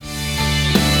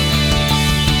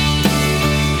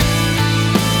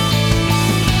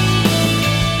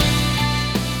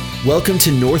Welcome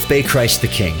to North Bay Christ the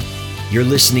King. You're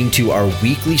listening to our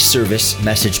weekly service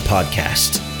message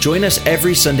podcast. Join us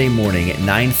every Sunday morning at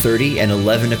 9:30 and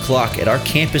 11 o'clock at our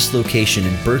campus location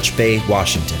in Birch Bay,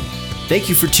 Washington. Thank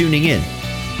you for tuning in.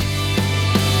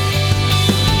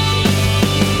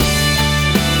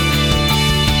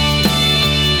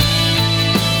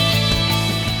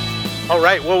 All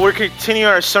right, well, we're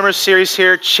continuing our summer series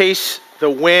here, Chase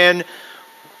the Win.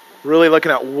 Really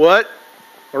looking at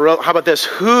how about this?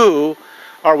 Who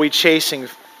are we chasing?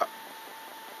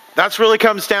 That's really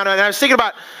comes down to it. And I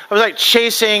was like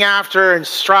chasing after and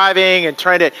striving and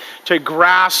trying to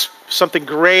grasp something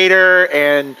greater.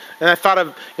 And I thought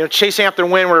of, chasing after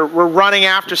win. We're running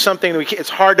after something. It's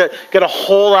hard to get a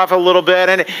hold of a little bit.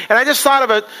 And I just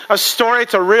thought of a story.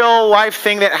 It's a real life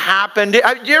thing that happened. Did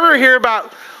you ever hear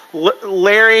about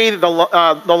Larry, the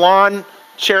lawn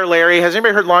chair Larry? Has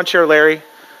anybody heard lawn chair Larry?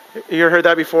 You ever heard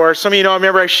that before? Some of you know, I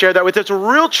remember I shared that with you. It's a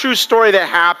real true story that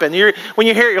happened. When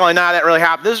you hear it, you're like, nah, that really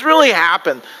happened. This really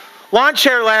happened. Lawn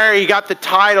chair Larry, he got the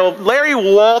title. Larry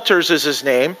Walters is his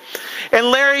name. And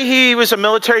Larry, he was a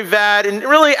military vet, and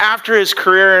really after his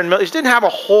career, he didn't have a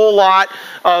whole lot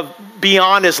of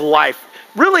beyond his life.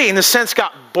 Really, in a sense,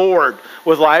 got bored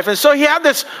with life. And so he had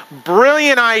this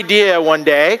brilliant idea one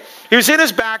day. He was in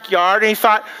his backyard, and he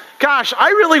thought, gosh,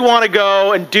 I really want to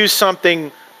go and do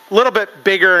something a little bit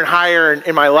bigger and higher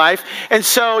in my life. And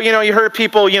so, you heard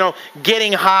people,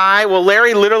 getting high. Well,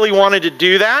 Larry literally wanted to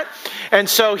do that. And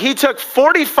so he took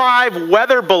 45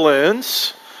 weather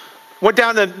balloons, went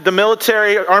down to the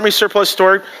military army surplus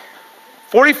store,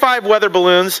 45 weather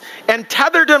balloons, and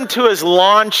tethered them to his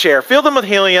lawn chair, filled them with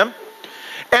helium.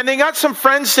 And they got some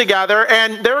friends together,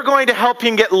 and they were going to help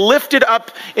him get lifted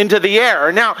up into the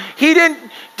air. Now, he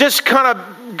didn't just kind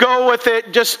of go with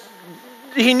it,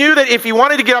 he knew that if he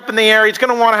wanted to get up in the air, he's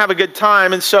going to want to have a good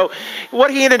time. And so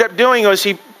what he ended up doing was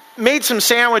he made some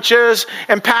sandwiches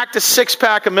and packed a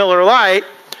 6-pack of Miller Lite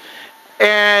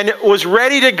and was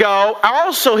ready to go.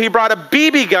 Also, he brought a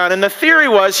BB gun, and the theory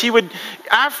was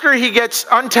after he gets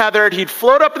untethered, he'd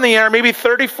float up in the air, maybe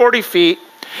 30, 40 feet,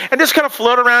 and just kind of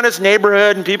float around his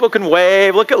neighborhood, and people can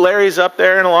wave. Look at Larry's up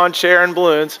there in a lawn chair and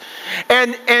balloons.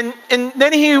 And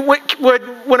then he would,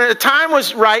 when the time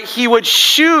was right, he would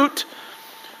shoot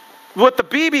with the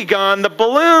BB gun, the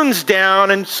balloons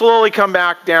down and slowly come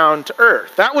back down to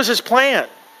earth. That was his plan,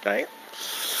 okay?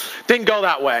 Didn't go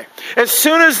that way. As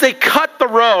soon as they cut the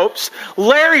ropes,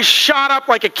 Larry shot up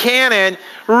like a cannon,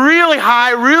 really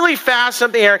high, really fast up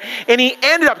in the air, and he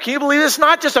ended up, can you believe this?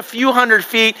 Not just a few hundred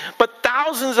feet, but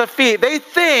thousands of feet. They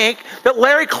think that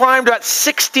Larry climbed about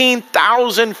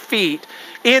 16,000 feet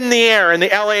in the air in the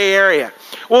LA area.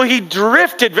 Well, he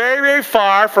drifted very, very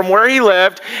far from where he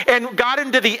lived and got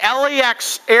into the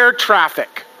LAX air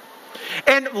traffic.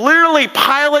 And literally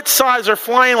pilots saw as they're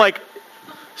flying like,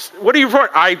 what are you for?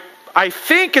 I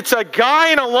think it's a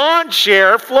guy in a lawn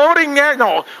chair floating there.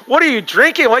 No, what are you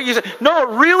drinking? What you say? No,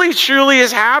 it really truly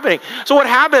is happening. So what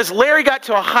happened is Larry got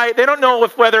to a height. They don't know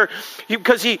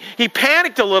because he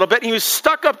panicked a little bit and he was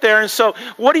stuck up there. And so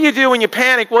what do you do when you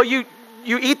panic? Well, you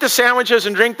eat the sandwiches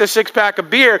and drink the 6-pack of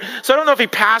beer. So I don't know if he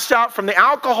passed out from the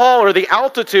alcohol or the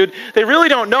altitude. They really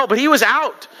don't know, but he was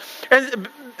out.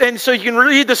 And so you can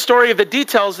read the story of the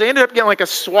details. They ended up getting like a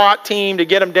SWAT team to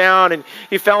get him down, and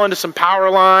he fell into some power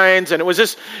lines, and it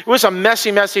was a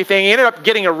messy, messy thing. He ended up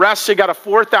getting arrested, got a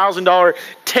 $4,000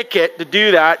 ticket to do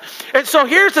that. And so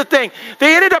here's the thing.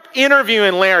 They ended up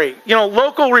interviewing Larry,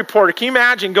 local reporter. Can you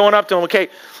imagine going up to him? Okay,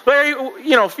 Larry,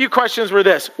 a few questions were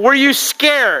this. Were you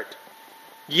scared?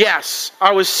 Yes,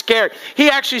 I was scared. He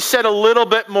actually said a little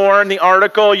bit more in the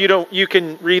article. You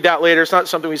can read that later. It's not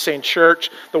something we say in church,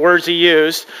 the words he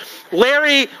used.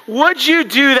 Larry, would you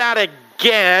do that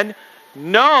again?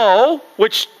 No,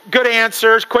 which good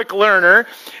answers, quick learner.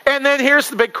 And then here's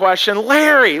the big question.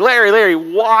 Larry,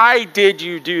 why did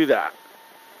you do that?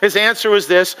 His answer was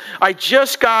this: I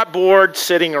just got bored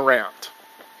sitting around.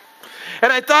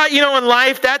 And I thought, in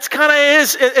life, that's kind of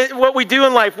is what we do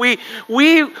in life. We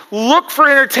look for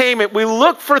entertainment. We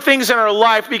look for things in our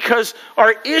life because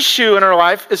our issue in our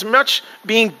life is much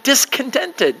being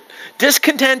discontented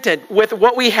with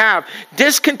what we have.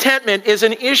 Discontentment is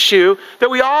an issue that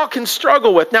we all can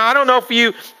struggle with. Now, I don't know if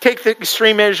you take the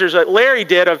extreme measures that Larry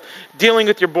did of dealing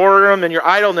with your boredom and your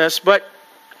idleness, but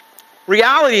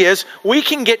reality is we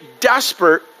can get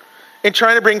desperate in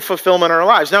trying to bring fulfillment in our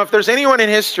lives. Now, if there's anyone in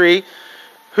history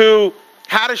who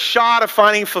had a shot of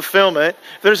finding fulfillment,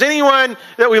 if there's anyone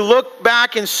that we look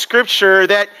back in Scripture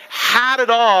that had it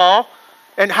all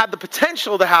and had the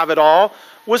potential to have it all,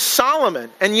 was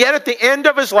Solomon. And yet at the end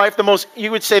of his life, the most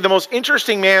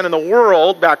interesting man in the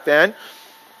world back then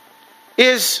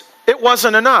is it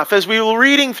wasn't enough. As we were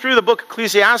reading through the book of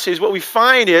Ecclesiastes, what we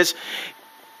find is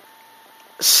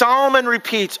Solomon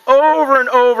repeats over and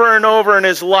over and over in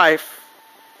his life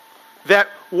that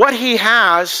what he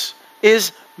has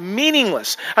is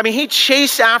meaningless. I mean, he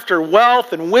chased after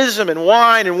wealth and wisdom and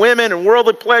wine and women and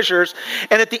worldly pleasures,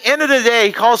 and at the end of the day,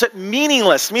 he calls it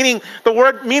meaningless. Meaning, the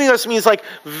word meaningless means like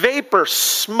vapor,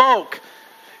 smoke,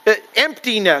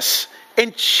 emptiness,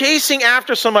 and chasing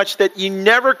after so much that you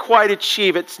never quite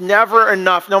achieve. It's never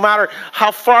enough, no matter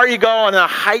how far you go and the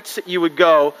heights that you would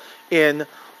go in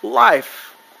life.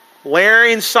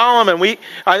 Larry and Solomon,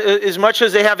 as much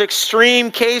as they have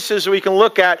extreme cases we can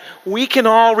look at, we can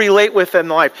all relate with in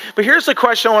life. But here's the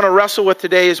question I want to wrestle with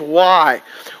today is why?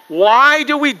 Why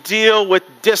do we deal with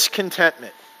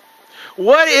discontentment?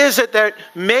 What is it that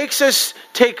makes us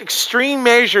take extreme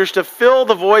measures to fill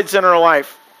the voids in our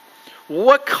life?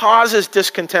 What causes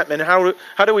discontentment? How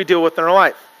do we deal with it in our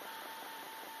life?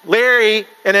 Larry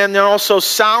and then also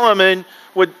Solomon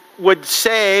would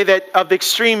say that of the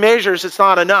extreme measures, it's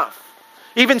not enough.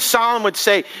 Even Solomon would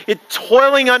say,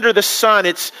 toiling under the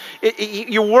sun,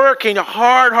 you're working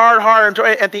hard, and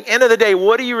at the end of the day,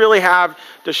 what do you really have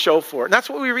to show for it? And that's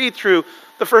what we read through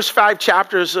the first 5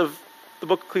 chapters of the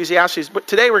book of Ecclesiastes. But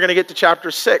today we're going to get to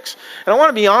chapter 6. And I want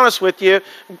to be honest with you,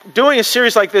 doing a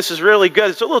series like this is really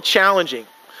good. It's a little challenging.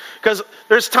 Because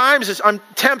there's times I'm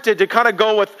tempted to kind of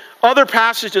go with other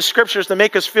passages of scriptures to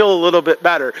make us feel a little bit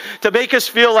better. To make us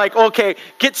feel like, okay,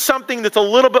 get something that's a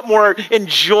little bit more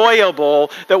enjoyable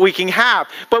that we can have.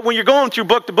 But when you're going through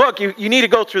book to book, you need to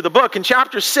go through the book. In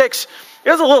chapter 6,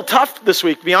 it was a little tough this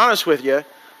week, to be honest with you.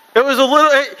 It was a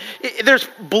little, there's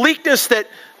bleakness that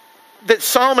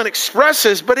Solomon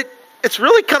expresses, but it's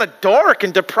really kind of dark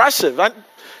and depressive.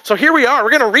 So here we are. We're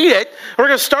going to read it. We're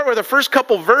going to start with the first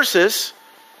couple verses.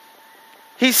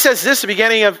 He says this at the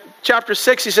beginning of chapter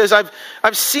 6. He says,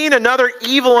 I've seen another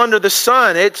evil under the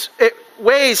sun. It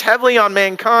weighs heavily on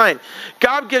mankind.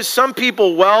 God gives some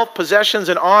people wealth, possessions,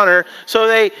 and honor, so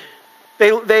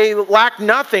they lack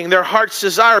nothing, their heart's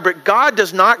desire. But God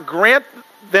does not grant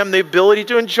them the ability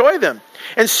to enjoy them.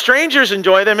 And strangers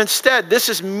enjoy them instead. This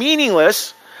is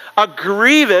meaningless, a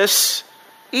grievous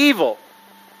evil.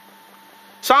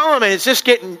 Solomon is just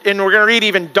getting, and we're going to read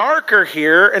even darker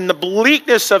here, and the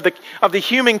bleakness of the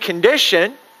human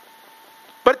condition.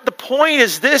 But the point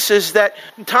is this, is that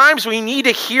times we need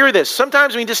to hear this.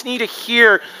 Sometimes we just need to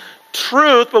hear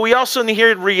truth, but we also need to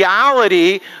hear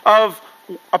reality of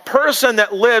a person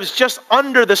that lives just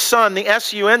under the sun, the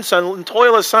S-U-N sun, the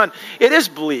toilless sun. It is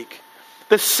bleak.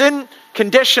 The sin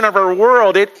condition of our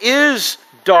world, it is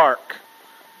dark.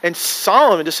 And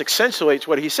Solomon just accentuates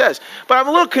what he says. But I'm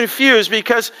a little confused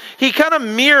because he kind of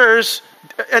mirrors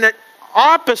an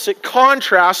opposite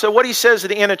contrast of what he says at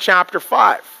the end of chapter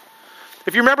 5.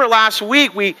 If you remember last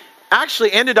week, we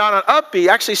actually ended on an upbeat.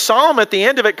 Actually, Solomon at the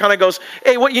end of it kind of goes,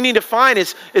 hey, what you need to find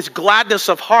is gladness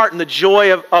of heart and the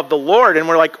joy of the Lord. And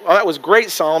we're like, oh, that was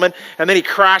great, Solomon. And then he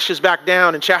crashes back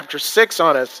down in chapter 6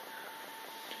 on us.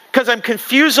 Because I'm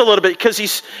confused a little bit, because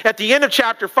he's at the end of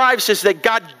chapter 5 says that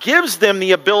God gives them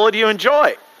the ability to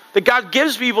enjoy. That God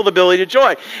gives people the ability to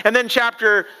enjoy. And then that's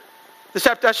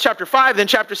chapter 5. Then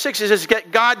chapter 6 says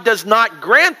that God does not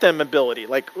grant them ability.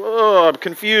 Like, oh, I'm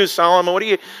confused, Solomon. What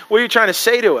are you trying to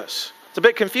say to us? It's a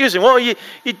bit confusing. Well, you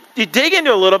dig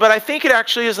into it a little bit. I think it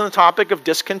actually is on the topic of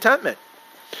discontentment.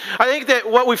 I think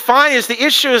that what we find is the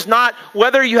issue is not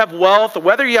whether you have wealth or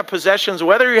whether you have possessions or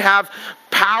whether you have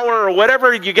power or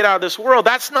whatever you get out of this world.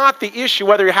 That's not the issue,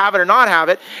 whether you have it or not have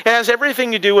it. It has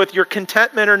everything to do with your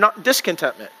contentment or not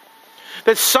discontentment.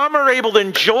 That some are able to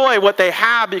enjoy what they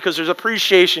have because there's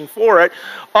appreciation for it.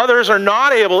 Others are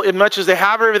not able, as much as they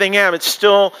have everything in, it's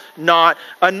still not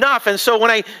enough. And so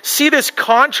when I see this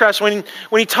contrast, when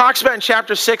he talks about in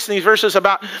chapter 6 in these verses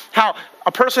about how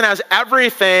a person has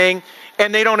everything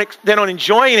and they don't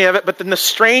enjoy any of it, but then the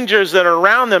strangers that are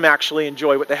around them actually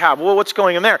enjoy what they have. Well, what's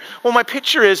going on there? Well, my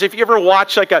picture is, if you ever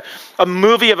watch like a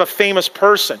movie of a famous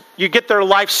person, you get their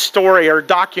life story or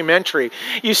documentary.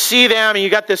 You see them and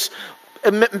you got this,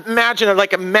 imagine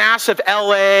like a massive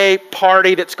LA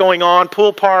party that's going on,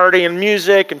 pool party and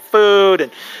music and food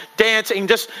and dancing,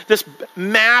 just this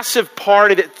massive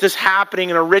party that's just happening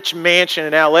in a rich mansion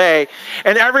in LA,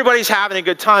 and everybody's having a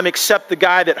good time except the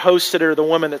guy that hosted it or the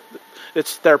woman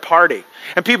that's their party.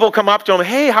 And people come up to him,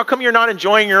 hey, how come you're not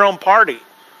enjoying your own party?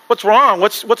 What's wrong?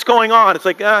 What's going on? It's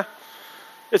like,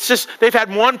 it's just, they've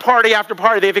had one party after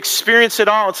party. They've experienced it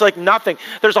all. It's like nothing.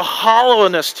 There's a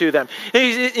hollowness to them.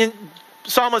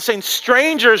 Solomon's saying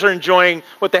strangers are enjoying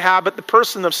what they have, but the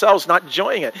person themselves not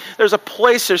enjoying it.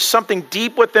 There's something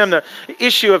deep with them, the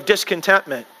issue of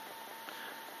discontentment.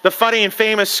 The funny and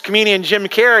famous comedian Jim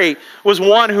Carrey was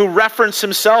one who referenced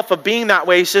himself of being that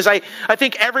way. He says, I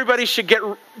think everybody should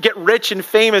get rich and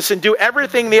famous and do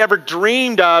everything they ever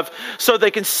dreamed of so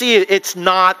they can see it's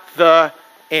not the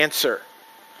answer.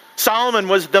 Solomon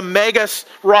was the mega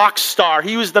rock star.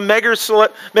 He was the mega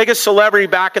celebrity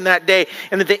back in that day.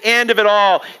 And at the end of it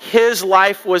all, his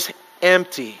life was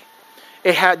empty.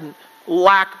 It had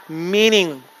lacked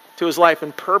meaning to his life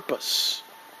and purpose.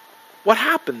 What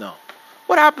happened though?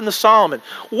 What happened to Solomon?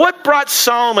 What brought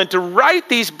Solomon to write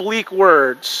these bleak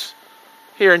words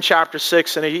here in chapter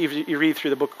 6 and you read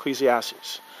through the book of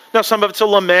Ecclesiastes? Now, some of it's a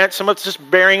lament, some of it's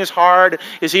just bearing his heart.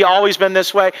 Has he always been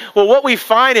this way? Well, what we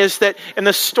find is that in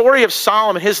the story of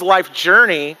Solomon, his life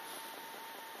journey,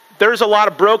 there's a lot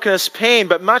of brokenness, pain,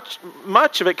 but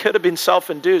much of it could have been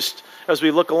self-induced as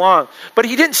we look along. But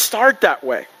he didn't start that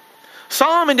way.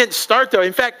 Solomon didn't start that way.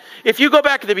 In fact, if you go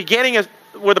back to the beginning of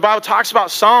where the Bible talks about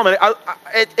Solomon,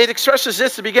 it expresses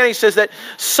this at the beginning. It says that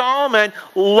Solomon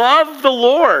loved the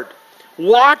Lord,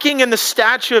 walking in the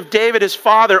statue of David his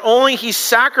father, only he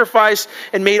sacrificed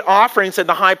and made offerings in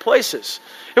the high places.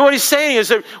 And what he's saying is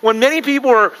that when many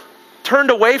people were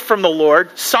turned away from the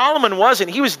Lord, Solomon wasn't.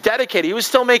 He was dedicated. He was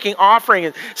still making offering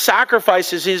and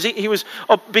sacrifices. He was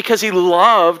because he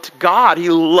loved God. He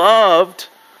loved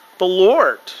the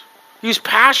Lord. He was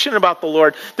passionate about the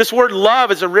Lord. This word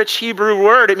love is a rich Hebrew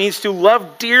word. It means to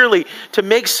love dearly, to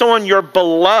make someone your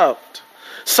beloved.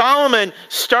 Solomon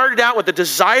started out with a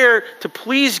desire to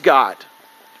please God.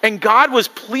 And God was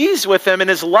pleased with him and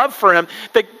his love for him.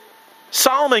 That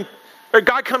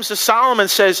God comes to Solomon and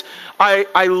says,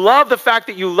 I love the fact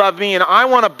that you love me and I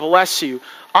want to bless you.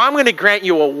 I'm going to grant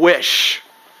you a wish.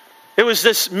 It was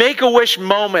this make-a-wish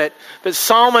moment that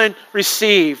Solomon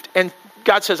received. And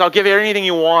God says, I'll give you anything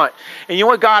you want. And you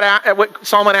know what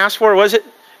Solomon asked for? Was it?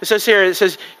 It says here, it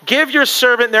says, give your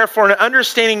servant therefore an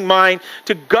understanding mind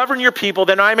to govern your people,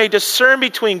 that I may discern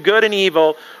between good and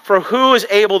evil, for who is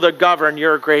able to govern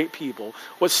your great people?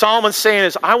 What Solomon's saying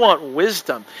is, I want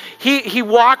wisdom. He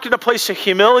walked in a place of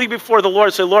humility before the Lord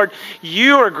and said, Lord,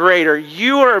 you are greater,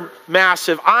 you are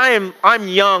massive, I'm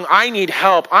young, I need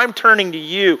help, I'm turning to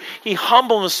you. He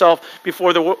humbled himself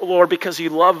before the Lord because he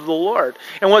loved the Lord.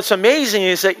 And what's amazing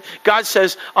is that God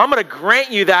says, I'm going to grant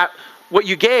you that what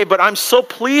you gave, but I'm so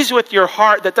pleased with your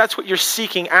heart that that's what you're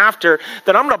seeking after,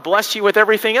 that I'm going to bless you with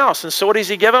everything else. And so what does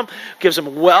he give him? He gives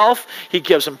him wealth, he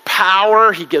gives him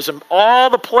power, he gives him all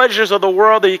the pleasures of the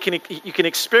world that you can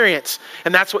experience.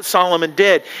 And that's what Solomon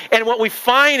did. And what we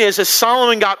find is as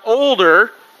Solomon got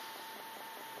older,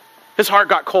 his heart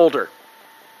got colder.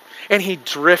 And he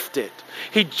drifted.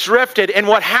 He drifted. And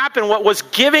what happened, what was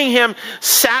giving him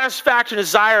satisfaction,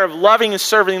 desire of loving and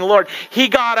serving the Lord, he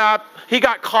got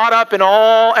caught up in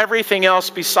everything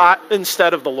else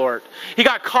instead of the Lord. He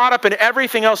got caught up in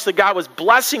everything else that God was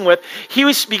blessing with. He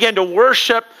began to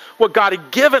worship what God had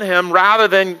given him rather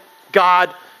than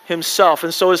God himself.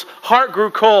 And so his heart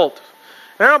grew cold.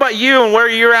 I don't know about you and where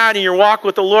you're at in your walk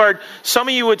with the Lord. Some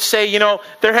of you would say,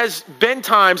 there has been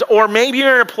times, or maybe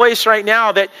you're in a place right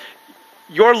now that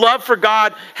your love for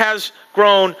God has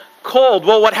grown cold.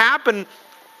 Well, what happened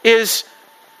is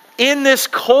in this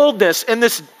coldness, in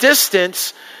this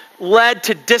distance, led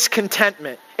to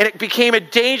discontentment. And it became a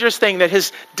dangerous thing that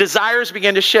his desires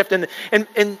began to shift. And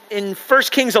in 1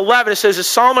 Kings 11, it says, as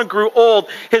Solomon grew old,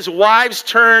 his wives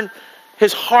turned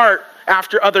his heart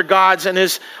after other gods, and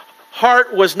his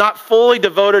heart was not fully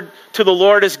devoted to the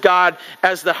Lord his God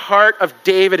as the heart of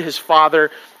David his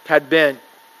father had been.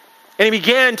 And he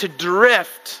began to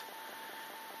drift.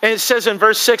 And it says in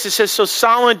verse 6, it says, so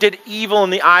Solomon did evil in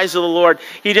the eyes of the Lord.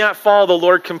 He did not follow the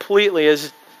Lord completely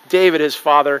as David his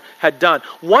father had done.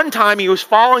 One time he was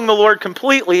following the Lord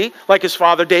completely like his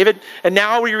father David. And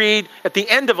now we read at the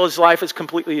end of his life it's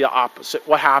completely the opposite.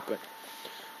 What happened?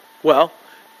 Well,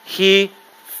 he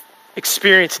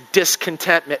experienced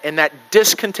discontentment, and that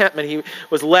discontentment he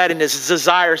was led in his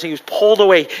desires. He was pulled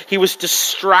away. He was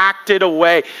distracted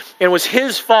away. And it was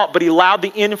his fault, but he allowed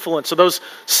the influence of those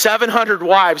 700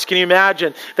 wives. Can you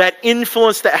imagine that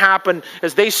influence that happened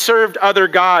as they served other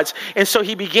gods? And so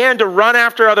he began to run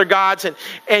after other gods,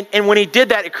 and when he did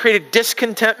that, it created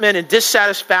discontentment and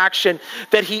dissatisfaction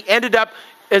that he ended up,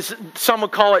 as some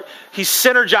would call it, he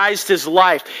synergized his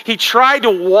life. He tried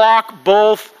to walk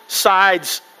both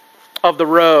sides of the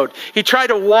road. He tried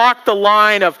to walk the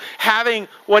line of having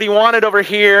what he wanted over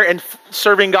here and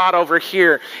serving God over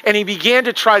here. And he began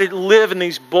to try to live in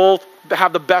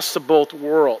have the best of both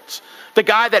worlds. The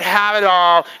guy that had it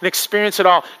all and experienced it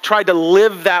all tried to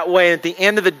live that way. And at the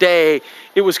end of the day,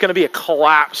 it was going to be a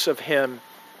collapse of him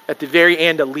at the very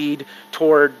end to lead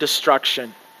toward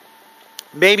destruction.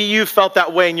 Maybe you felt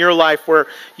that way in your life where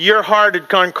your heart had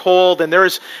gone cold and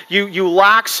you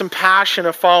lacked some passion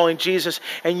of following Jesus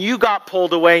and you got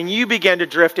pulled away and you began to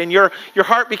drift and your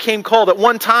heart became cold. At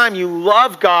one time you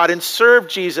loved God and served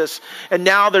Jesus and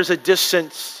now there's a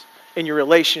distance in your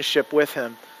relationship with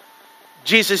Him.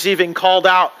 Jesus even called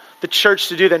out the church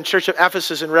to do that in Church of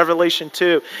Ephesus in Revelation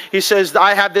 2. He says,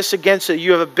 I have this against it.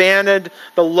 You have abandoned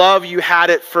the love you had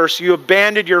at first. You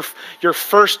abandoned your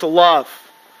first love.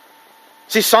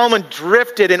 See, Solomon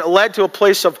drifted and it led to a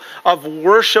place of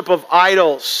worship of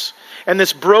idols. And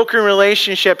this broken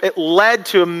relationship, it led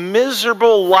to a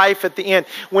miserable life at the end.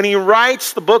 When he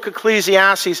writes the book of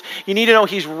Ecclesiastes, you need to know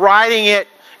he's writing it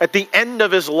at the end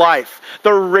of his life.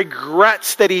 The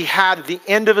regrets that he had at the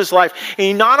end of his life. And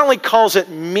he not only calls it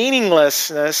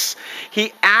meaninglessness,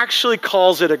 he actually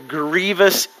calls it a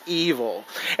grievous evil.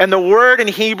 And the word in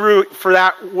Hebrew for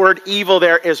that word evil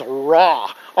there is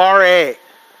ra, R-A.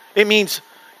 It means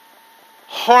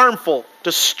harmful,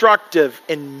 destructive,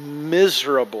 and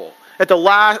miserable. At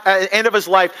the end of his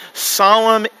life,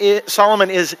 Solomon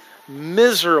is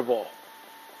miserable.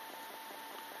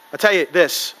 I'll tell you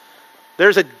this,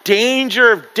 there's a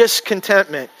danger of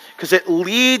discontentment because it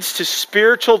leads to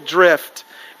spiritual drift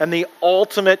and the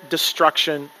ultimate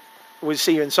destruction, we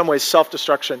see in some ways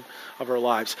self-destruction of our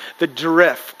lives. The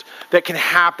drift that can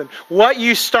happen. What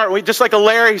you start, just like a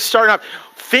Larry starting off,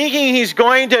 thinking he's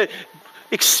going to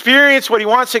experience what he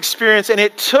wants to experience, and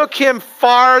it took him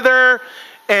farther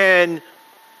and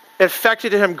it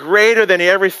affected him greater than he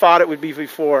ever thought it would be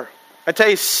before. I tell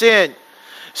you, sin,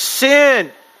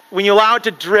 when you allow it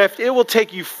to drift, it will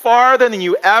take you farther than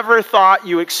you ever thought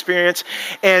you experienced,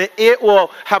 and it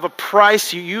will have a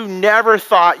price you never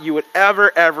thought you would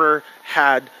ever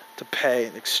had to pay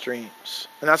in extremes.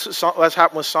 And that's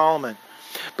happened with Solomon.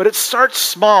 But it starts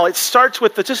small. It starts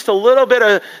with just a little bit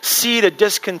of seed of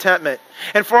discontentment.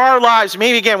 And for our lives,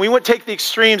 maybe again, we wouldn't take the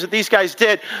extremes that these guys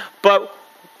did, but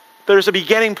there's a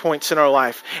beginning points in our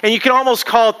life. And you can almost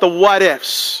call it the what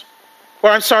ifs.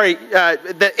 Or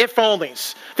the if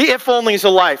onlys. The if onlys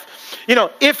of life. You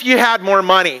know, if you had more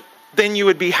money, then you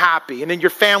would be happy, and then your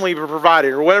family would be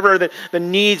provided, or whatever the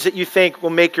needs that you think will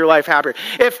make your life happier.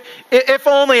 If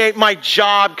only my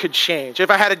job could change.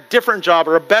 If I had a different job,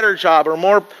 or a better job, or a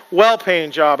more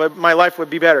well-paying job, my life would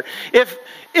be better.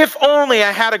 If only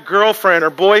I had a girlfriend or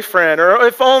boyfriend, or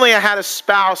if only I had a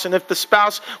spouse, and if the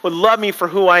spouse would love me for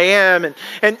who I am, and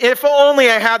if only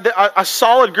I had a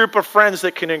solid group of friends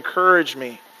that can encourage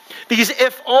me. These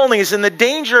if-onlys, and the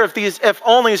danger of these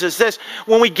if-onlys is this.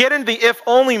 When we get into the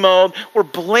if-only mode, we're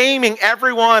blaming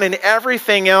everyone and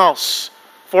everything else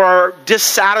for our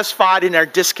dissatisfied and our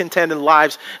discontented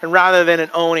lives, and rather than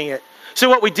owning it. So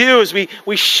what we do is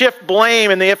we shift blame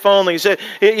in the if-onlys.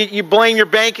 You blame your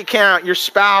bank account, your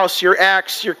spouse, your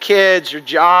ex, your kids, your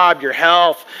job, your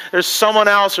health. There's someone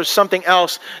else or something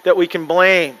else that we can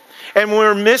blame. And when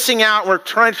we're missing out, we're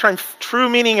trying to find true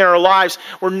meaning in our lives,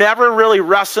 we're never really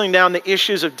wrestling down the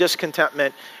issues of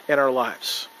discontentment in our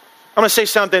lives. I'm going to say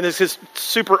something that's just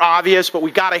super obvious, but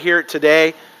we got to hear it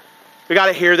today. We got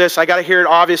to hear this. I got to hear it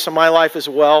obvious in my life as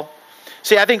well.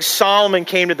 See, I think Solomon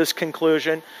came to this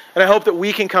conclusion, and I hope that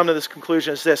we can come to this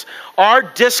conclusion, is this. Our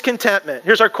discontentment,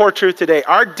 here's our core truth today.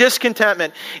 Our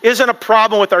discontentment isn't a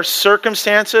problem with our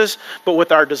circumstances, but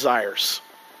with our desires.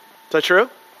 Is that true?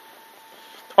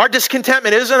 Our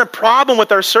discontentment isn't a problem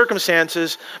with our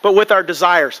circumstances, but with our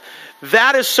desires.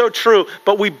 That is so true,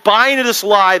 but we buy into this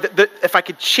lie that if I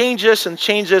could change this and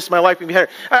change this, my life would be better.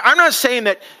 I'm not saying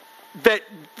that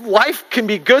life can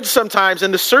be good sometimes,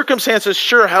 and the circumstances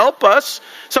sure help us.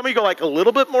 Some of you go like, a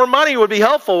little bit more money would be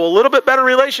helpful, a little bit better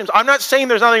relations. I'm not saying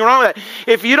there's nothing wrong with that.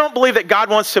 If you don't believe that God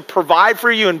wants to provide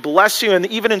for you and bless you, and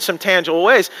even in some tangible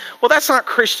ways, well, that's not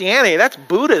Christianity, that's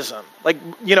Buddhism.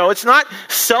 It's not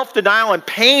self-denial and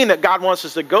pain that God wants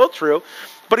us to go through,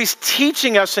 but He's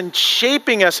teaching us and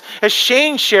shaping us, as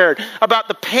Shane shared, about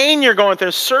the pain you're going through,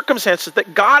 the circumstances,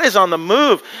 that God is on the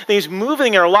move, and He's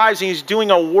moving our lives, and He's doing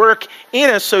a work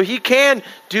in us so He can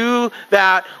do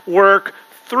that work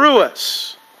through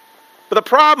us. But the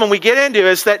problem we get into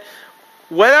is that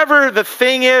whatever the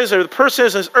thing is or the person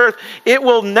is on this earth,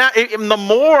 the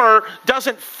more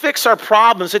doesn't fix our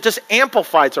problems, it just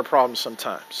amplifies our problems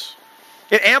sometimes.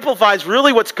 It amplifies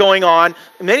really what's going on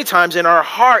many times in our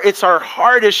heart. It's our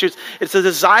heart issues. It's the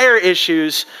desire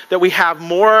issues that we have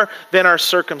more than our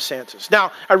circumstances.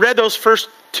 Now, I read those first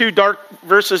two dark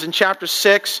verses in chapter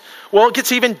 6. Well, it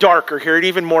gets even darker here and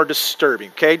even more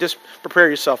disturbing. Okay, just prepare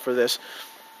yourself for this.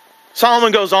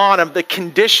 Solomon goes on of the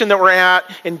condition that we're at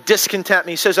in discontentment.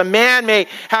 He says, a man may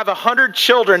have 100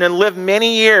 children and live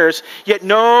many years, yet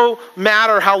no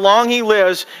matter how long he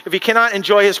lives, if he cannot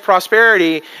enjoy his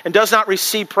prosperity and does not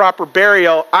receive proper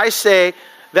burial, I say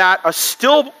that a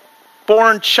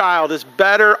stillborn child is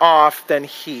better off than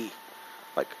he.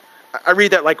 Like, I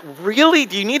read that like, really?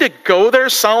 Do you need to go there,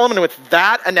 Solomon, with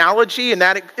that analogy?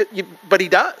 And but he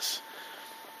does.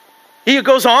 He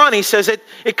goes on, he says,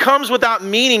 it comes without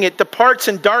meaning, it departs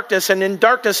in darkness, and in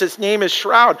darkness its name is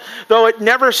shroud. Though it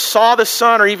never saw the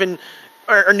sun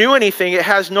or knew anything, it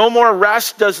has no more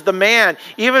rest does the man,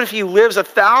 even if he lives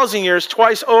 1,000 years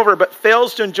twice over, but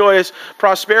fails to enjoy his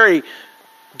prosperity.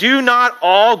 Do not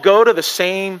all go to the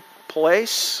same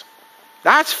place?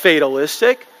 That's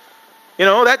fatalistic. You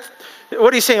know,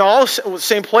 what he's saying, all the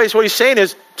same place, what he's saying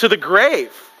is to the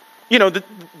grave. You know,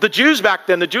 the Jews back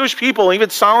then, the Jewish people, even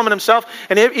Solomon himself,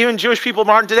 and even Jewish people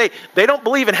modern today, they don't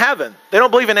believe in heaven. They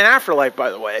don't believe in an afterlife, by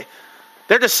the way.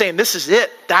 They're just saying, this is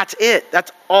it. That's it.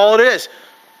 That's all it is.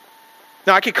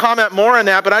 Now, I could comment more on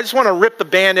that, but I just want to rip the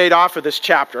Band-Aid off of this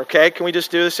chapter, okay? Can we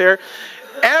just do this here?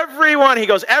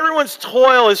 Everyone's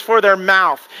toil is for their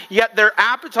mouth, yet their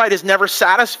appetite is never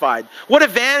satisfied. What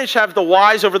advantage have the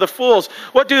wise over the fools?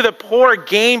 What do the poor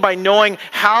gain by knowing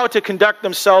how to conduct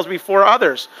themselves before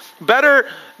others? Better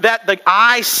that the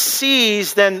eye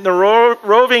sees than the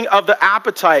roving of the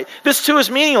appetite. This too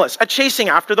is meaningless, a chasing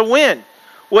after the wind.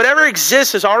 Whatever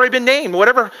exists has already been named.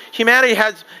 Whatever humanity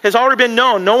has already been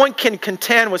known. No one can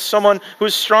contend with someone who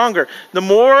is stronger. The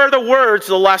more the words,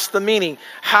 the less the meaning.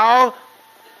 How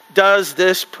does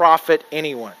this profit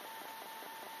anyone?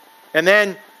 And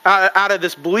then out of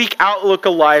this bleak outlook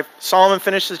of life, Solomon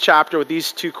finishes the chapter with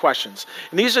these two questions.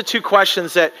 And these are two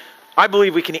questions that I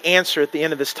believe we can answer at the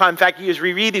end of this time. In fact, you just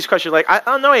reread these questions like, I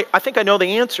don't know, I think I know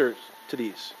the answers to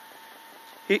these.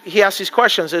 He asks these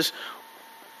questions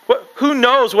who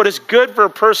knows what is good for a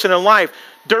person in life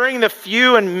during the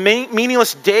few and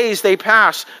meaningless days they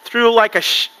pass through like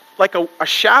a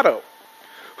shadow?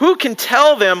 Who can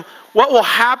tell them what will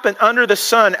happen under the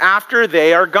sun after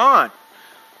they are gone?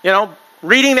 You know,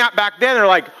 reading that back then, they're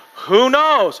like, who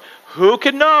knows? Who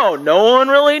could know? No one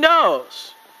really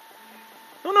knows.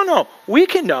 No. We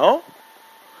can know.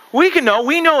 We can know.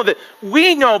 We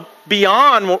know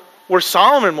beyond where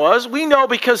Solomon was. We know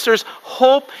because there's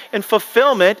hope and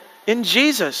fulfillment in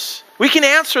Jesus. We can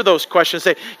answer those questions.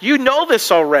 Say, you know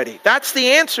this already. That's the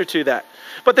answer to that.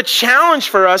 But the challenge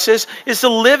for us is to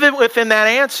live it within that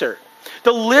answer.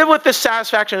 To live with this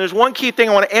satisfaction. There's one key thing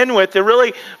I want to end with to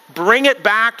really bring it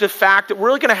back to the fact that we're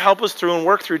really going to help us through and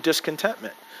work through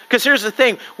discontentment. Because here's the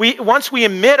thing. Once we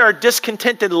admit our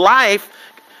discontented life,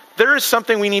 there is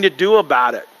something we need to do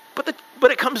about it. But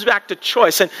it comes back to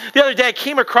choice. And the other day I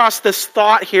came across this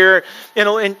thought here,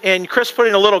 and Chris put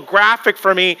in a little graphic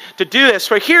for me to do this.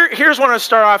 So here's what I want to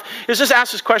start off, is just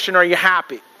ask this question, are you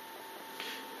happy?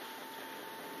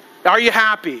 Are you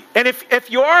happy? And if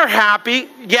you are happy,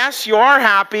 yes, you are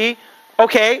happy,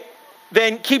 okay,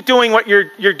 then keep doing what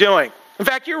you're doing. In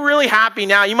fact, you're really happy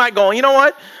now. You might go, you know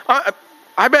what?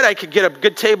 I bet I could get a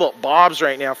good table at Bob's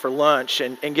right now for lunch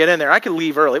and get in there. I could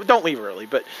leave early. But don't leave early.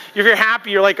 But if you're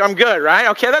happy, you're like, I'm good, right?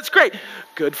 Okay, that's great.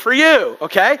 Good for you,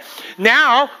 okay?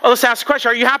 Now, let's ask the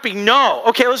question, are you happy? No.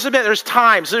 Okay, let's admit there's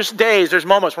times, there's days, there's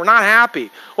moments we're not happy.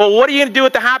 Well, what are you going to do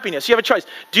with the happiness? You have a choice.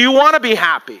 Do you want to be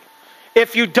happy?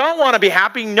 If you don't want to be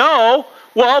happy, no,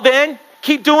 well then,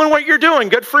 keep doing what you're doing.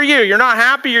 Good for you. You're not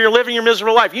happy, you're living your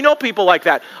miserable life. You know people like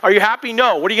that. Are you happy?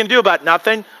 No. What are you going to do about it?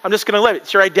 Nothing. I'm just going to live.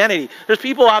 It's your identity. There's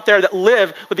people out there that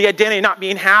live with the identity of not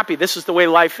being happy. This is the way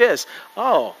life is.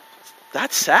 Oh,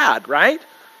 that's sad, right?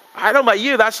 I don't know about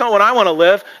you. That's not what I want to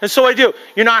live. And so I do.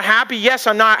 You're not happy? Yes,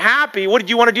 I'm not happy. What, did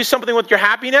you want to do something with your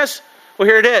happiness? Well,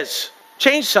 here it is.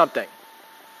 Change something.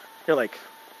 You're like,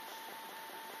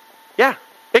 yeah.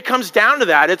 It comes down to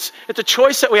that. It's a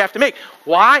choice that we have to make.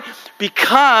 Why?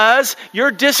 Because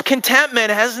your discontentment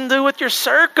has to do with your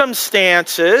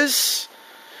circumstances.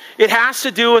 It has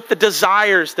to do with the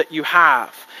desires that you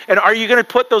have. And are you going to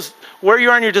put those where you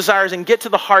are in your desires and get to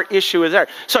the heart issue is there?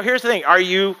 So here's the thing. Are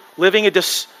you living a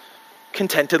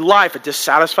discontented life, a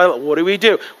dissatisfied life? What do we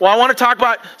do? Well, I want to talk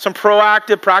about some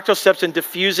proactive, practical steps in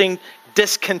diffusing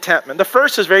discontentment. The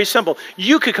first is very simple.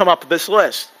 You could come up with this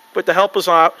list, but to help us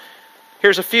out,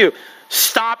 here's a few.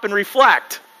 Stop and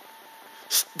reflect.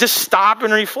 Just stop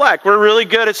and reflect. We're really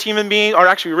good as human beings, or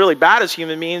actually really bad as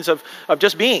human beings, of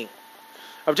just being.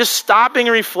 Of just stopping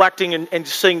and reflecting and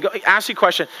saying, ask the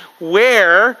question,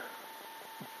 where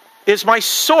is my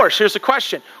source? Here's the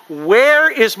question.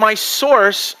 Where is my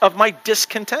source of my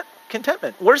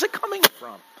discontentment? Where's it coming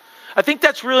from? I think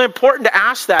that's really important to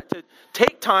ask that, to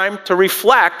take time to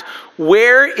reflect,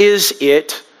 where is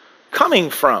it coming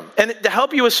from? And to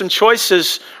help you with some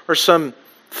choices or some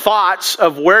thoughts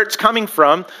of where it's coming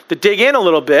from, to dig in a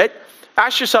little bit,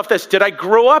 ask yourself this: did I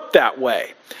grow up that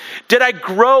way? Did I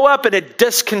grow up in a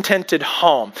discontented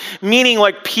home? Meaning,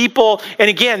 like, people, and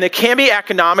again, there can be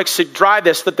economics that drive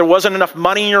this, that there wasn't enough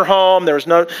money in your home, there's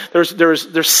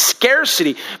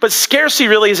scarcity, but scarcity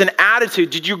really is an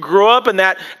attitude. Did you grow up in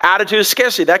that attitude of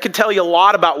scarcity? That could tell you a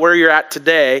lot about where you're at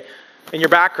today and your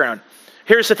background.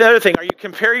 Here's the other thing: are you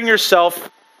comparing yourself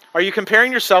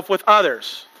with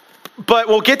others? But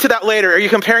we'll get to that later. Are you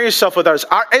comparing yourself with others?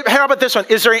 How about this one?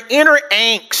 Is there an inner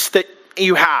angst that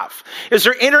you have? Is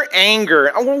there inner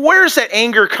anger? Where's that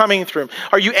anger coming from?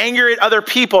 Are you angry at other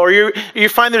people? Or you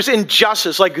find there's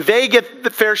injustice, like they get the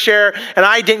fair share and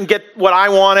I didn't get what I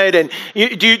wanted? And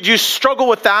do you struggle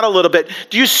with that a little bit?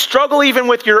 Do you struggle even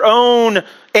with your own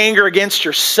anger against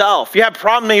yourself? You have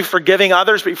problem maybe forgiving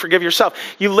others, but you forgive yourself.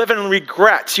 You live in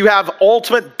regrets. You have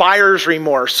ultimate buyer's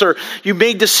remorse, or you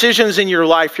made decisions in your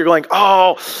life. You're going,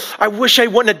 oh, I wish I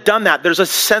wouldn't have done that. There's a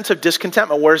sense of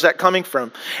discontentment. Where's that coming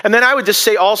from? And then I would just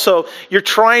say also, you're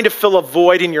trying to fill a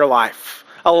void in your life,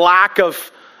 a lack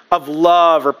of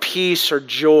love or peace or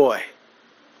joy.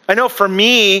 I know for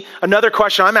me, another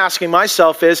question I'm asking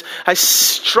myself is, I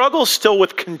struggle still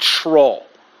with control.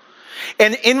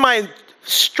 And in my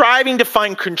striving to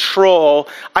find control,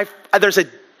 there's a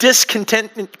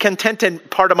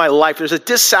discontented part of my life. There's a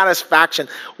dissatisfaction.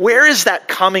 Where is that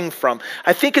coming from?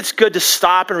 I think it's good to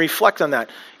stop and reflect on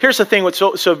that. Here's the thing: what's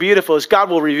so beautiful is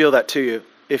God will reveal that to you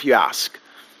if you ask.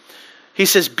 He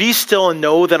says, be still and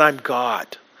know that I'm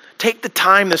God. Take the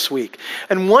time this week.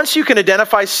 And once you can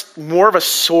identify more of a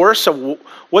source of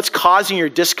what's causing your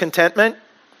discontentment,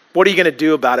 what are you going to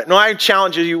do about it? No, I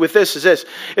challenge you with this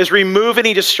is remove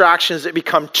any distractions that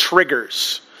become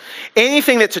triggers.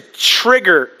 Anything that's a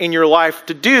trigger in your life,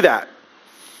 to do that.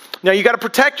 Now, you got to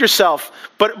protect yourself,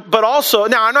 but also,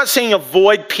 now I'm not saying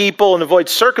avoid people and avoid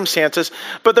circumstances,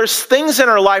 but there's things in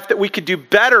our life that we could do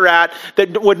better at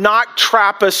that would not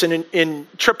trap us and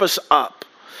trip us up.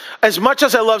 As much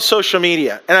as I love social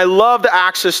media, and I love the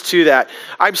access to that,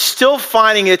 I'm still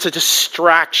finding it's a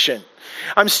distraction.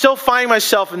 I'm still finding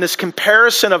myself in this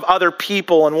comparison of other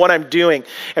people and what I'm doing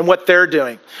and what they're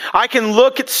doing. I can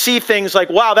see things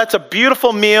like, wow, that's a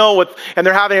beautiful meal and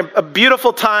they're having a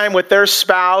beautiful time with their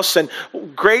spouse, and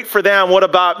great for them. What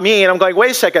about me? And I'm going, wait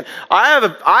a second. I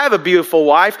have a beautiful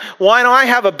wife. Why don't I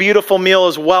have a beautiful meal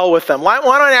as well with them? Why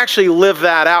don't I actually live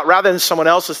that out rather than someone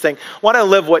else's thing? Why don't I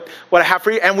live what I have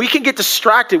for you? And we can get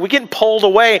distracted. We get pulled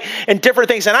away in different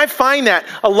things. And I find that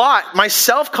a lot,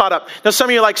 myself caught up. Now, some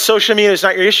of you are like, social media is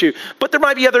not your issue, but there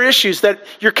might be other issues that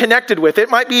you're connected with. It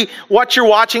might be what you're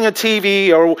watching on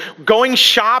TV or going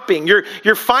shopping.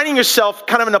 You're finding yourself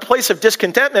kind of in a place of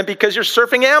discontentment because you're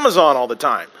surfing Amazon all the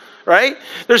time, right?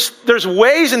 There's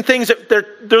ways and things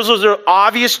those are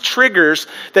obvious triggers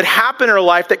that happen in our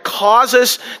life that cause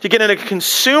us to get in a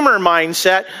consumer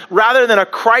mindset rather than a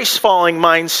Christ-following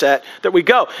mindset that we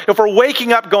go. If we're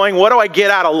waking up going, what do I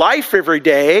get out of life every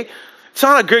day? That's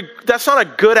not a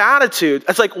good attitude.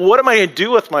 It's like, what am I going to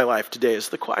do with my life today is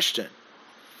the question.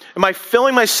 Am I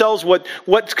filling myself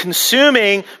what's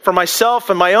consuming for myself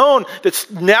and my own that's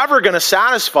never going to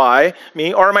satisfy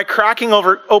me? Or am I cracking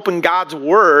open God's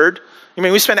word? I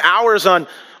mean, we spend hours on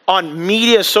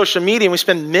media, social media, and we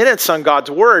spend minutes on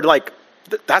God's word. Like,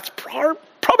 that's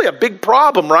probably a big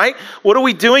problem, right? What are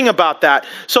we doing about that?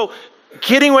 So,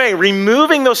 getting away,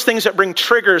 removing those things that bring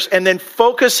triggers, and then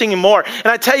focusing more. And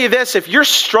I tell you this, if you're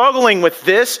struggling with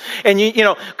this, and you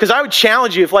know, because I would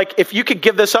challenge you, if you could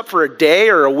give this up for a day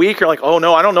or a week, you're like, oh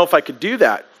no, I don't know if I could do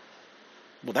that.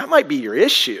 Well, that might be your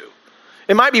issue.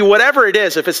 It might be whatever it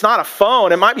is. If it's not a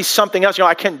phone, it might be something else. You know,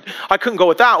 I couldn't go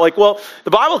without. Like, well,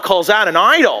 the Bible calls that an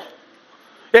idol.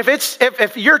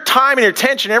 If your time and your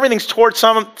attention, everything's towards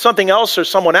something else or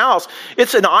someone else,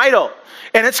 it's an idol,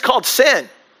 and it's called sin.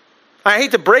 I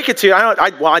hate to break it to you.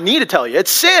 I need to tell you.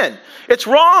 It's sin. It's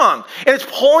wrong. And it's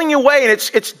pulling you away, and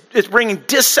it's bringing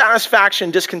dissatisfaction,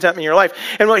 discontentment in your life.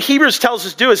 And what Hebrews tells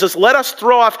us to do is let us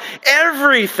throw off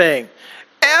everything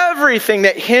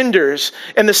that hinders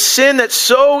and the sin that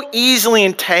so easily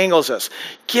entangles us.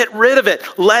 Get rid of it.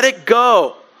 Let it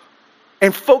go.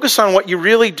 And focus on what you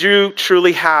really do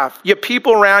truly have. You have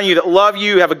people around you that love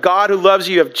you. You have a God who loves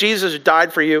you. You have Jesus who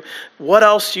died for you. What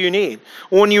else do you need?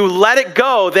 When you let it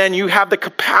go, then you have the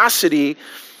capacity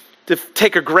to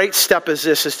take a great step as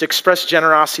this is to express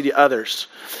generosity to others.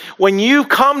 When you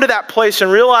come to that place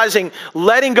and realizing,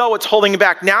 letting go what's holding you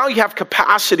back, now you have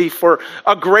capacity for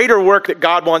a greater work that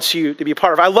God wants you to be a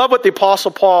part of. I love what the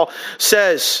Apostle Paul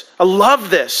says. I love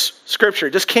this scripture.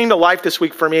 It just came to life this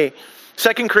week for me.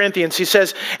 2 Corinthians, he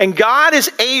says, and God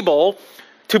is able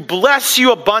to bless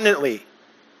you abundantly.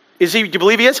 Do you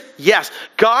believe he is? Yes.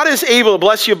 God is able to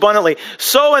bless you abundantly.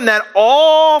 So in that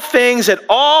all things at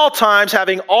all times,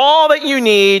 having all that you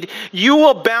need, you will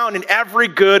abound in every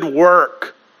good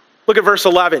work. Look at verse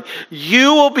 11.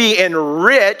 You will be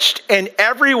enriched in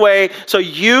every way so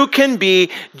you can be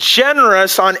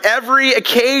generous on every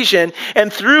occasion.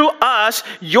 And through us,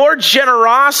 your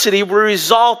generosity will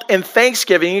result in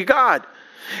thanksgiving to God.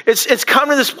 It's come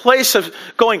to this place of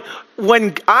going,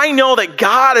 when I know that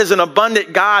God is an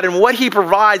abundant God and what he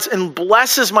provides and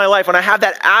blesses my life, when I have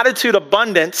that attitude of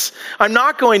abundance, I'm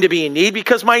not going to be in need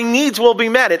because my needs will be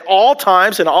met at all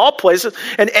times, in all places,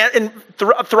 and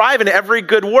thrive in every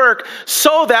good work,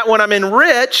 so that when I'm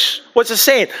enriched, what's it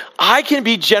saying? I can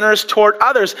be generous toward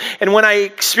others. And when I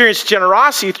experience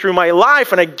generosity through my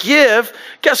life and I give,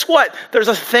 guess what? There's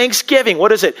a thanksgiving.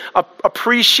 What is it?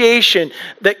 Appreciation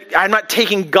that I'm not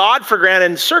taking God for granted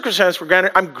and circumstances for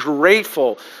granted. I'm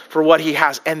grateful for what he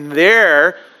has. And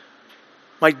there,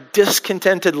 my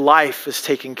discontented life is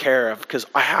taken care of because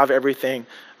I have everything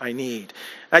I need.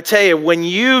 I tell you, when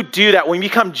you do that, when you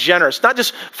become generous, not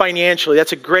just financially,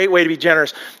 that's a great way to be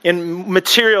generous in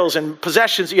materials and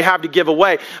possessions that you have to give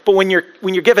away, but when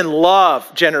you're giving love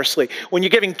generously, when you're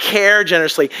giving care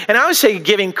generously, and I would say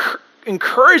giving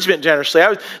encouragement generously. I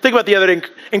was thinking about the other day.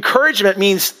 Encouragement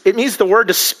means the word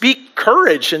to speak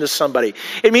courage into somebody.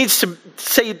 It means to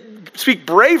speak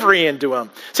bravery into them.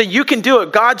 Say, you can do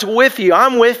it. God's with you.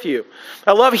 I'm with you.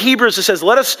 I love Hebrews. It says,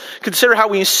 let us consider how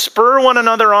we spur one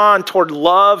another on toward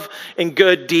love and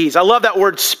good deeds. I love that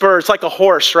word spur. It's like a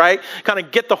horse, right? Kind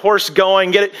of get the horse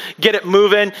going, get it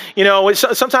moving. You know,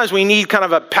 sometimes we need kind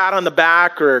of a pat on the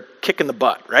back or a kick in the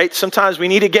butt, right? Sometimes we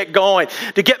need to get going,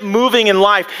 to get moving in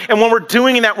life. And when we're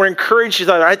doing that, we're encouraging each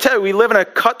other. I tell you, we live in a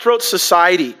cutthroat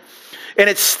society, and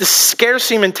it's the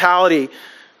scarcity mentality.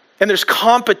 And there's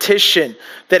competition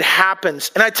that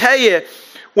happens. And I tell you,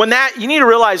 you need to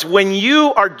realize when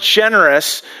you are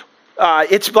generous,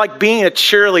 it's like being a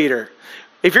cheerleader.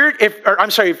 If you're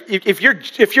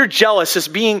jealous, to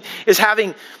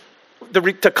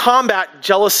combat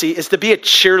jealousy is to be a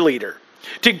cheerleader,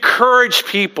 to encourage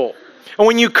people. And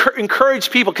when you encourage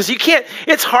people, because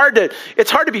it's hard to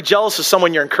be jealous of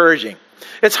someone you're encouraging.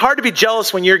 It's hard to be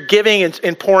jealous when you're giving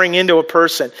and pouring into a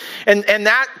person. And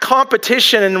that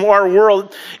competition in our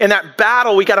world, and that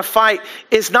battle we got to fight,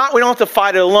 we don't have to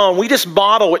fight it alone. We just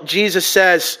model what Jesus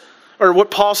says, or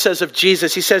what Paul says of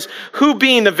Jesus. He says, who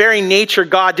being the very nature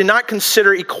God did not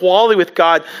consider equality with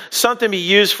God something to be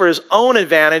used for his own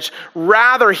advantage.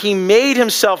 Rather, he made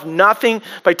himself nothing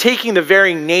by taking the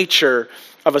very nature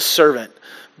of a servant.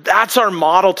 That's our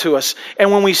model to us.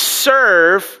 And when we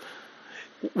serve,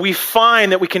 we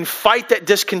find that we can fight that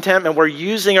discontentment. We're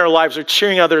using our lives, we're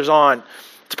cheering others on.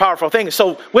 It's a powerful thing.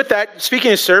 So with that,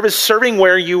 speaking of serve, is serving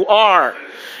where you are.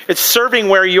 It's serving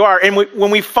where you are. And when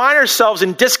we find ourselves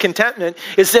in discontentment,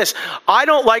 is this: I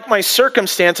don't like my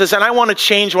circumstances and I want to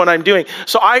change what I'm doing.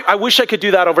 So I wish I could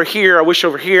do that over here. I wish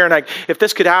over here. And if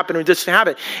this could happen or this could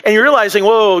happen. And you're realizing,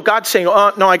 whoa, God's saying,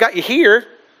 oh, no, I got you here.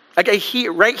 I got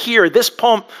here, right here, this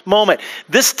moment,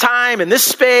 this time, and this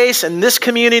space, and this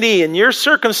community, and your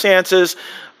circumstances.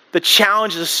 The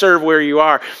challenge is to serve where you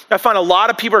are. I find a lot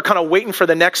of people are kind of waiting for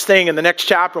the next thing in the next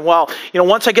chapter. Well,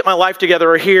 once I get my life together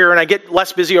over here and I get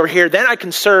less busy over here, then I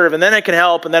can serve and then I can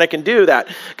help and then I can do that.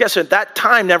 Guess what? That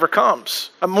time never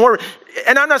comes.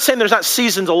 And I'm not saying there's not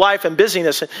seasons of life and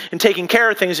busyness and taking care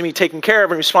of things and be taken care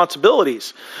of and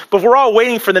responsibilities. But if we're all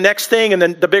waiting for the next thing and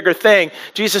then the bigger thing,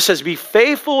 Jesus says, be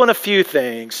faithful in a few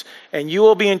things and you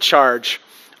will be in charge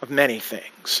of many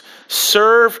things.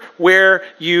 Serve where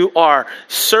you are.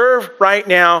 Serve right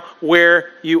now where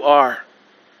you are.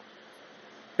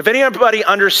 If anybody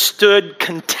understood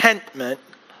contentment,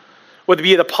 would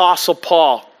be the Apostle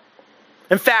Paul.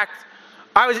 In fact,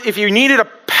 if you needed a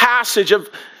passage of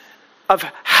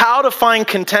how to find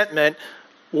contentment,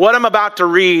 what I'm about to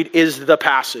read is the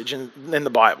passage in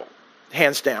the Bible,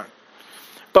 hands down.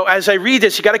 But as I read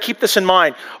this, you got to keep this in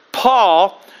mind.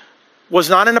 Paul was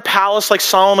not in a palace like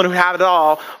Solomon who had it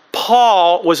all.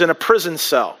 Paul was in a prison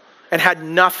cell and had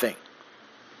nothing.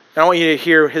 I want you to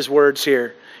hear his words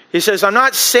here. He says, I'm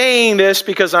not saying this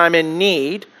because I'm in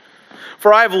need,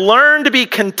 for I've learned to be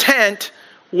content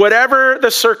whatever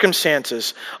the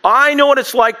circumstances. I know what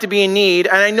it's like to be in need,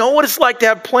 and I know what it's like to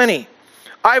have plenty.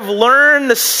 I've learned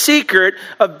the secret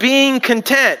of being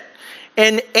content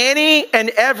in any and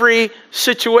every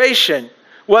situation,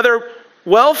 whether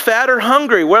well-fed or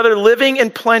hungry, whether living in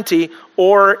plenty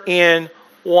or in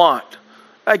want.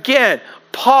 Again,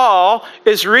 Paul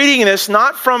is reading this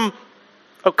not from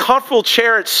a comfortable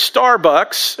chair at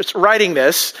Starbucks. It's writing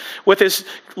this with his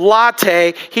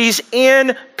latte. He's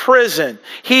in prison.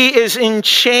 He is in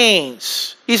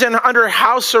chains. He's under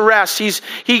house arrest.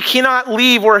 He cannot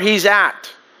leave where he's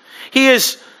at. He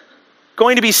is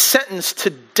going to be sentenced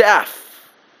to death.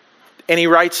 And he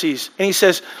writes these, and he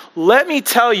says, let me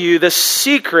tell you the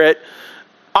secret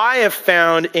I have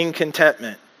found in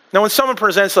contentment. Now, when someone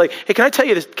presents like, hey, can I tell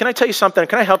you this? Can I tell you something?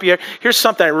 Can I help you? Here's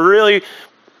something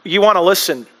you want to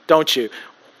listen, don't you?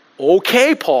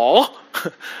 Okay, Paul.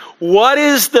 What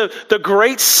is the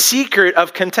great secret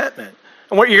of contentment?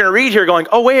 And what you're going to read here going,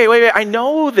 oh, wait, I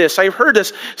know this. I've heard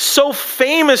this. So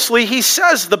famously, he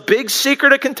says the big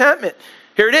secret of contentment.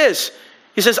 Here it is.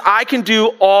 He says, I can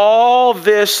do all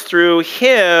this through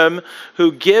him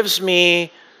who gives me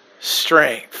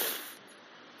strength.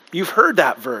 You've heard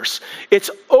that verse. It's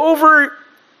oversaid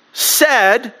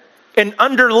and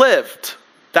underlived,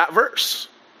 that verse.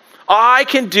 I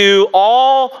can do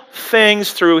all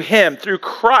things through him, through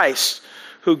Christ,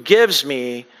 who gives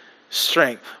me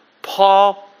strength.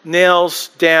 Paul nails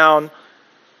down,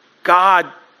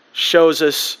 God shows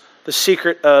us the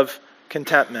secret of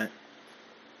contentment.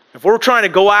 If we're trying to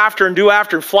go after and do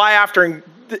after and fly after and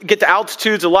get to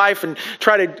altitudes of life and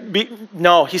try to be,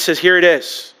 no, he says, here it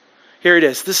is. Here it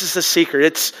is. This is the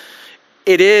secret.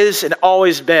 It is and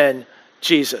always been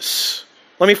Jesus.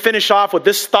 Let me finish off with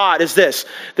this thought is this.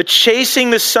 The chasing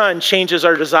the sun changes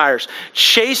our desires.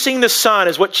 Chasing the sun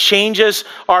is what changes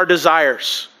our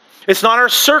desires. It's not our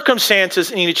circumstances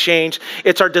that need to change.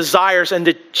 It's our desires.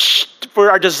 And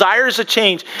for our desires to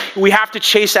change, we have to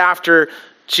chase after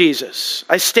Jesus.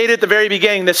 I stated at the very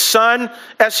beginning, the sun,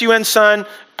 S-U-N, sun,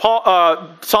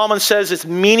 Solomon says it's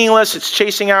meaningless. It's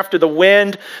chasing after the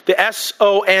wind. The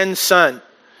S-O-N, sun,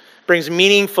 brings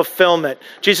meaning, fulfillment.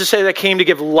 Jesus said that came to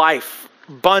give life,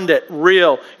 abundant,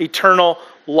 real, eternal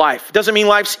life. It doesn't mean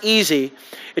life's easy.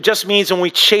 It just means when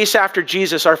we chase after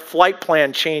Jesus, our flight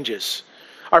plan changes.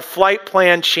 Our flight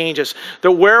plan changes.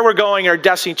 Where we're going, our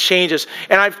destiny changes.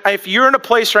 And if you're in a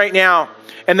place right now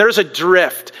and there's a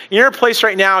drift, you're in a place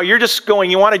right now, you're just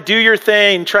going, you want to do your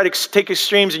thing, try to take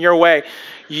extremes in your way,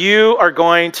 you are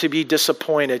going to be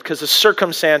disappointed because the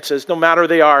circumstances, no matter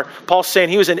they are, Paul's saying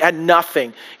he had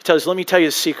nothing. He tells us, let me tell you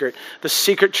the secret. The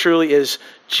secret truly is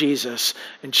Jesus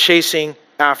and chasing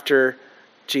after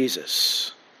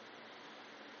Jesus.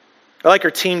 I'd like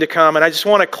our team to come, and I just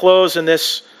want to close in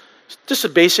this, just a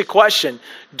basic question.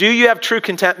 Do you have true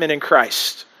contentment in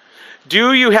Christ?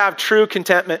 Do you have true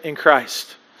contentment in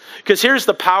Christ? Because here's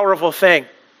the powerful thing.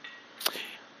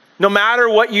 No matter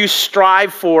what you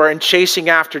strive for in chasing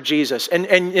after Jesus, and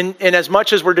as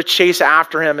much as we're to chase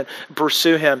after him and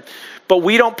pursue him, but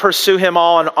we don't pursue him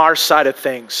all on our side of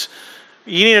things.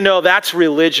 You need to know that's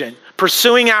religion.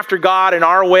 Pursuing after God in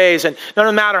our ways, and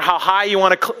no matter how high you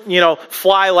want to,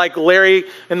 fly like Larry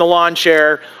in the lawn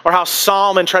chair, or how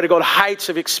Solomon tried to go to heights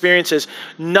of experiences,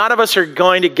 none of us are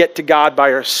going to get to God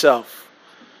by ourselves.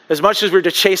 As much as we're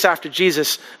to chase after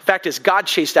Jesus, the fact is God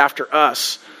chased after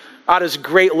us. Out of his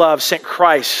great love, sent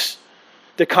Christ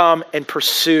to come and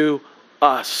pursue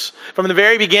us. From the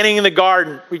very beginning in the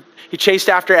garden, he chased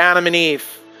after Adam and Eve.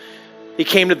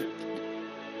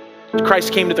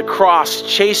 Christ came to the cross,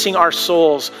 chasing our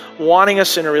souls, wanting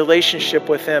us in a relationship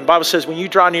with him. The Bible says when you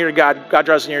draw near to God, God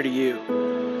draws near to you.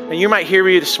 And you might hear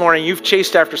me this morning, you've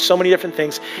chased after so many different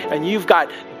things, and you've got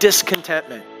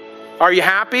discontentment. Are you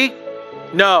happy?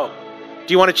 No.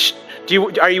 Do you want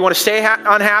to stay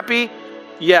unhappy?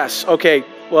 Yes. Okay.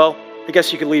 Well, I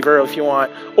guess you could leave early if you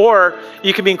want. Or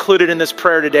you can be included in this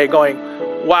prayer today going,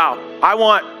 wow,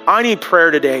 I need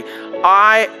prayer today.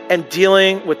 I am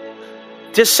dealing with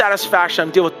dissatisfaction.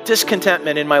 I'm dealing with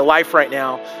discontentment in my life right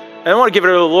now. And I want to give it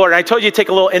to the Lord. And I told you to take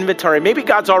a little inventory. Maybe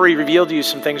God's already revealed to you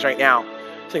some things right now.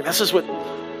 Saying this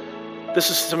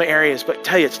is some areas. But I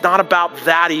tell you, it's not about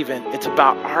that even. It's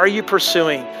about, are you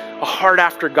pursuing a heart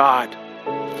after God?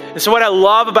 And so what I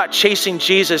love about chasing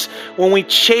Jesus, when we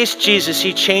chase Jesus,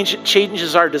 he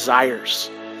changes our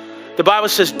desires. The Bible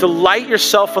says, delight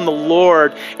yourself in the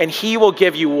Lord, and he will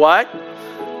give you what?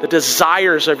 The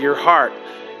desires of your heart.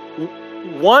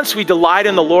 Once we delight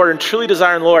in the Lord and truly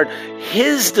desire in the Lord,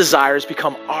 his desires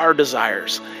become our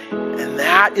desires. And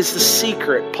that is the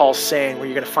secret, Paul's saying, where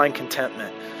you're going to find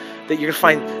contentment. That you're going to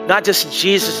find not just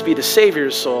Jesus to be the Savior of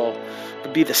your soul,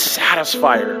 but be the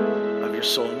satisfier of your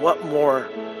soul. And what more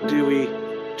do we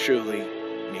truly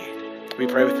need? Will you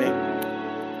pray with me?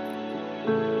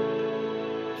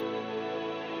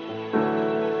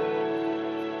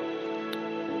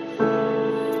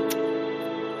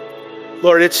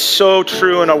 Lord, it's so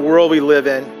true in a world we live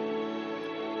in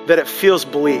that it feels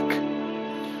bleak.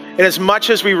 And as much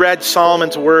as we read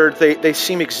Solomon's words, they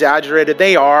seem exaggerated.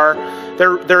 They are.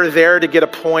 They're there to get a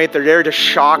point. They're there to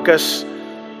shock us.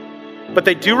 But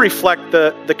they do reflect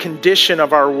the condition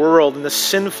of our world and the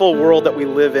sinful world that we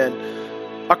live in.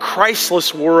 A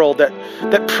Christless world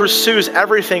that pursues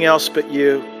everything else but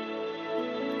you.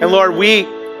 And Lord, we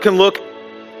can look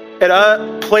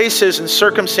at places and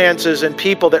circumstances and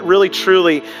people that really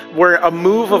truly where a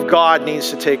move of God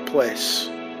needs to take place.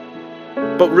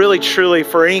 But really truly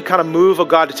for any kind of move of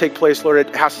God to take place, Lord,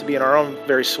 it has to be in our own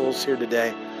very souls here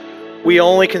today. We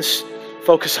only can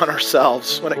focus on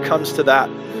ourselves when it comes to that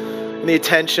and the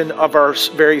attention of our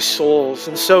very souls.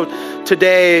 And so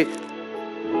today,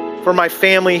 for my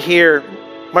family here,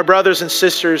 my brothers and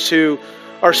sisters who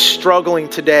are struggling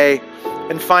today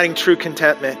and finding true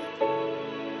contentment,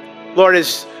 Lord,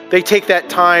 as they take that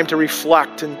time to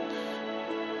reflect, and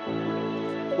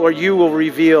Lord, you will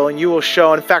reveal and you will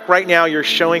show. In fact, right now, you're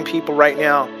showing people right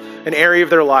now an area of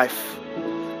their life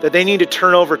that they need to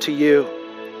turn over to you.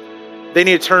 They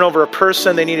need to turn over a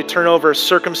person. They need to turn over a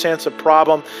circumstance, a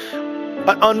problem,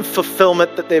 an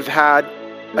unfulfillment that they've had,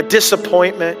 a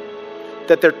disappointment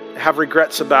that they have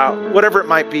regrets about, whatever it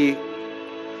might be.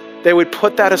 They would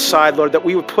put that aside, Lord, that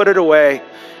we would put it away,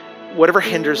 whatever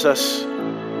hinders us.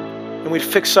 And we'd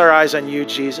fix our eyes on you,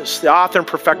 Jesus, the author and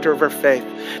perfecter of our faith,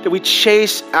 that we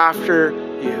chase after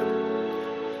you.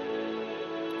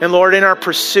 And Lord, in our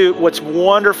pursuit, what's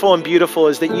wonderful and beautiful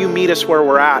is that you meet us where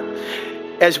we're at.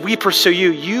 As we pursue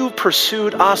you, you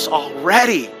pursued us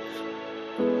already.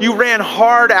 You ran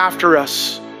hard after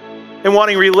us and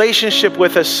wanting relationship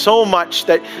with us so much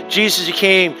that Jesus, you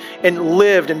came and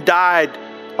lived and died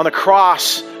on the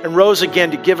cross and rose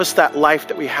again to give us that life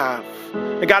that we have.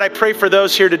 And God, I pray for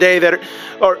those here today that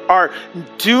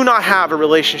do not have a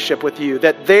relationship with you,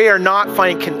 that they are not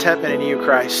finding contentment in you,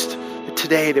 Christ. But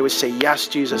today they would say, yes,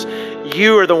 Jesus,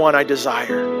 you are the one I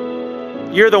desire.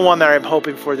 You're the one that I'm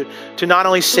hoping for, to not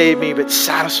only save me, but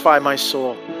satisfy my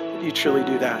soul. You truly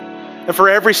do that. And for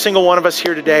every single one of us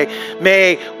here today,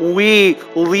 may we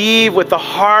leave with the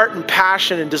heart and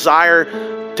passion and desire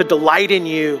to delight in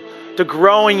you, to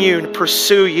grow in you, and to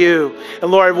pursue you.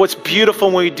 And Lord, what's beautiful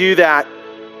when we do that,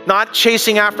 not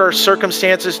chasing after our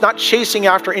circumstances, not chasing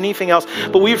after anything else,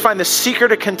 but we find the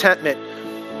secret of contentment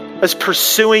as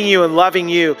pursuing you and loving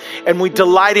you, and we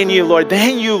delight in you, Lord.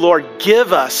 Then you, Lord,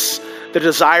 give us the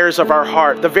desires of our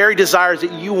heart, the very desires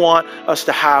that you want us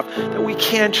to have, that we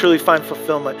can truly find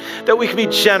fulfillment, that we can be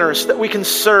generous, that we can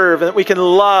serve, and that we can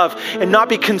love and not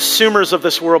be consumers of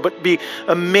this world, but be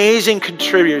amazing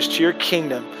contributors to your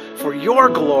kingdom for your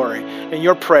glory and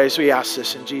your praise. We ask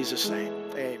this in Jesus' name.